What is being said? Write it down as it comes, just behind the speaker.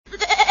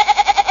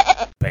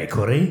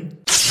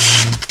Pecore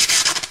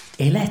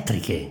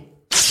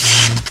elettriche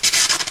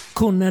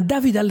con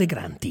Davide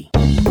Allegranti.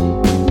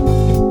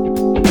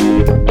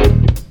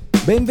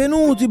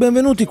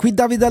 Benvenuti, qui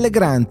Davide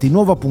Allegranti,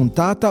 nuova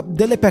puntata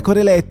delle Pecore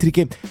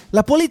elettriche.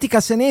 La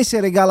politica senese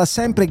regala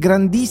sempre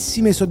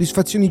grandissime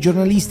soddisfazioni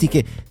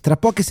giornalistiche. Tra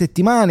poche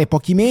settimane,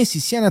 pochi mesi,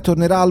 Siena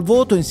tornerà al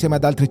voto insieme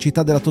ad altre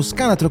città della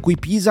Toscana, tra cui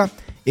Pisa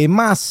e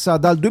Massa.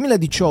 Dal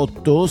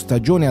 2018,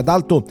 stagione ad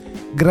alto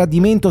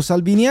gradimento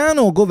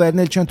salviniano,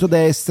 governa il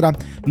centrodestra.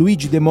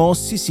 Luigi De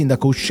Mossi,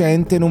 sindaco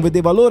uscente, non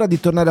vedeva l'ora di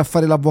tornare a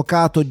fare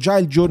l'avvocato già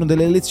il giorno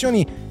delle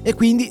elezioni e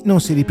quindi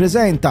non si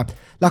ripresenta.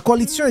 La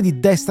coalizione di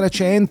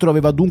destra-centro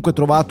aveva dunque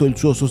trovato il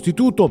suo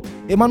sostituto,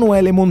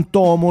 Emanuele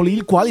Montomoli,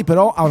 il quale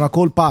però ha una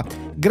colpa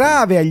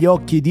grave agli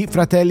occhi di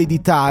Fratelli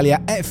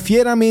d'Italia. È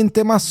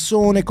fieramente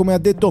massone, come ha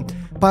detto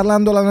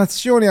parlando alla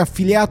Nazione,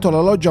 affiliato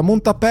alla loggia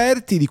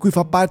Montaperti, di cui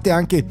fa parte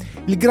anche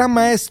il Gran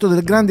Maestro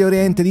del Grande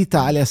Oriente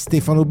d'Italia,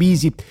 Stefano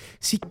Bisi.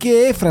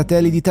 Sicché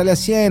Fratelli d'Italia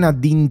Siena,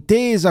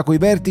 d'intesa coi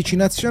vertici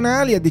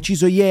nazionali, ha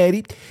deciso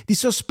ieri di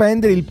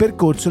sospendere il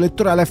percorso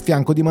elettorale a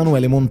fianco di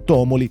Emanuele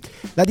Montomoli.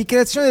 La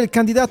dichiarazione del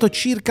candidato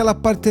circa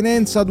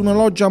l'appartenenza ad una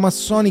loggia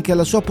massonica e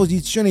la sua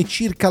posizione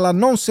circa la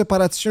non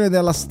separazione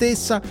della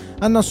stessa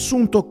hanno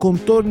assunto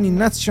contorni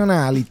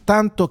nazionali,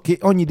 tanto che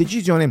ogni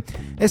decisione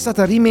è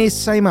stata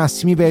rimessa ai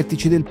massimi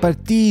vertici del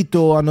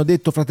partito, hanno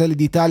detto Fratelli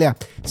d'Italia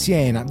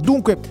Siena.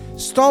 Dunque,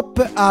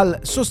 stop al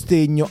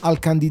sostegno al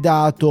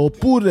candidato,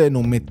 pur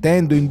non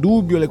mettendo in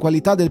dubbio le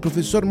qualità del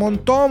professor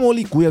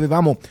Montomoli, cui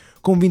avevamo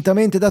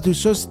convintamente dato il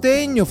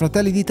sostegno.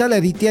 Fratelli d'Italia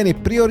ritiene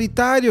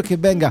prioritario che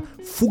venga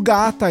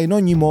fugata in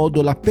ogni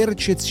modo la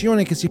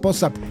percezione che si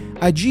possa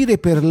agire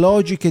per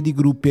logiche di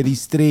gruppi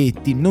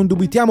ristretti. Non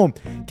dubitiamo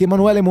che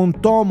Emanuele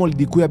Montomoli,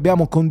 di cui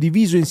abbiamo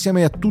condiviso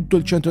insieme a tutto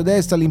il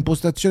centrodestra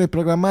l'impostazione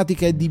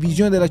programmatica e di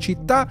visione della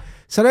città,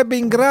 sarebbe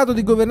in grado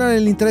di governare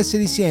nell'interesse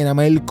di Siena,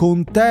 ma il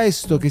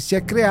contesto che si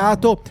è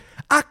creato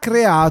ha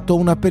creato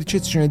una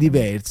percezione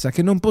diversa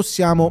che non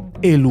possiamo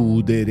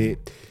eludere.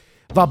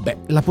 Vabbè,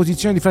 la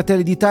posizione di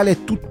Fratelli d'Italia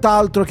è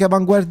tutt'altro che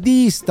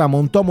avanguardista.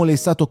 Montomoli è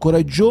stato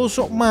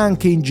coraggioso ma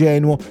anche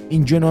ingenuo,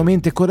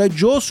 ingenuamente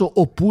coraggioso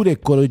oppure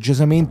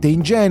coraggiosamente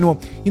ingenuo.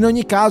 In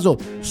ogni caso,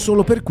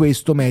 solo per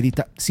questo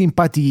merita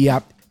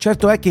simpatia.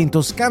 Certo è che in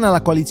Toscana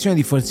la coalizione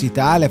di Forza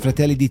Italia,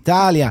 Fratelli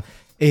d'Italia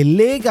e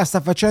Lega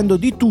sta facendo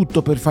di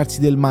tutto per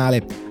farsi del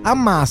male. A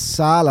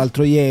Massa,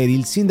 l'altro ieri,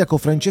 il sindaco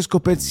Francesco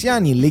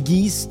Persiani,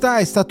 leghista,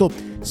 è stato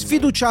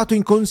sfiduciato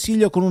in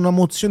consiglio con una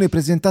mozione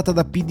presentata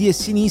da PD e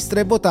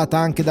Sinistra e votata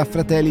anche da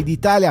Fratelli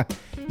d'Italia.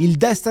 Il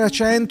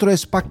destra-centro è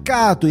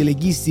spaccato, i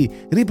leghisti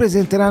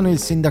ripresenteranno il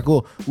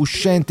sindaco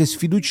uscente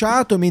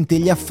sfiduciato, mentre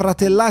gli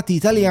affratellati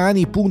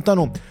italiani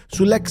puntano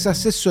sull'ex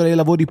assessore ai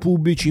lavori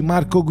pubblici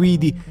Marco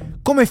Guidi.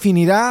 Come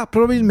finirà?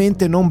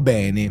 Probabilmente non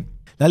bene.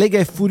 La Lega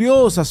è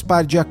furiosa,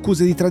 sparge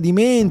accuse di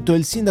tradimento e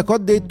il sindaco ha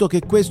detto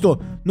che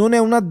questo non è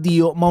un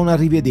addio ma un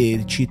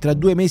arrivederci. Tra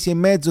 2 mesi e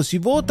mezzo si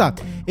vota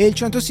e il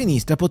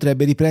centrosinistra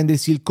potrebbe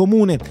riprendersi il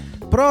comune.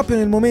 Proprio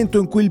nel momento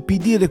in cui il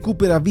PD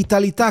recupera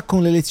vitalità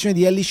con l'elezione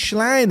di Elly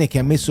Schlein, che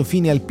ha messo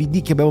fine al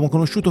PD che abbiamo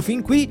conosciuto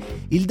fin qui,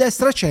 il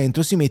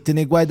destra-centro si mette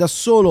nei guai da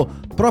solo,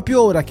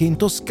 proprio ora che in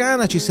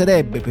Toscana ci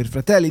sarebbe per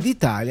Fratelli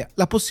d'Italia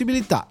la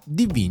possibilità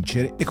di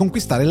vincere e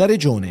conquistare la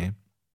regione.